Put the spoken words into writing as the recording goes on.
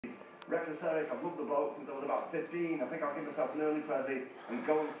Reckless Eric, I've loved the bloke since I was about 15. I think I'll give myself an early present and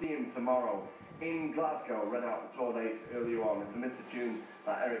go and see him tomorrow in Glasgow. Read out the tour dates earlier on. If you missed the tune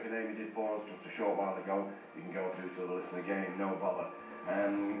that Eric and Amy did for us just a short while ago, you can go through to the listen again, no bother.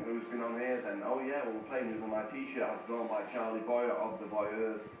 Who's been on here then? Oh yeah, well, we're playing Who's on My T-shirt. I was drawn by Charlie Boyer of the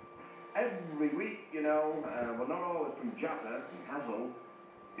Voyeurs. Every week, you know, we're not always from Jatta and Hassel.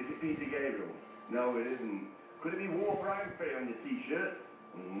 Is it Peter Gabriel? No, it isn't. Could it be War Brown Fair on your T-shirt?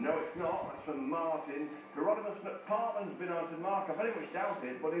 No, it's not. That's from Martin. Hieronymus McPartland's been on. Said, Mark, I very much doubt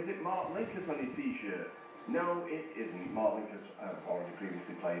it, but is it Mark Linkous on your T-shirt? No, it isn't. Mark Linkous already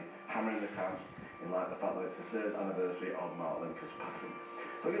previously played Hammer in the Cramps in light of the fact that it's the 3rd anniversary of Mark Linkous passing.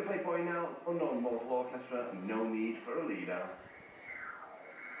 So I'm going to play for you now, Unknown Mortal Orchestra, No Need for a Leader.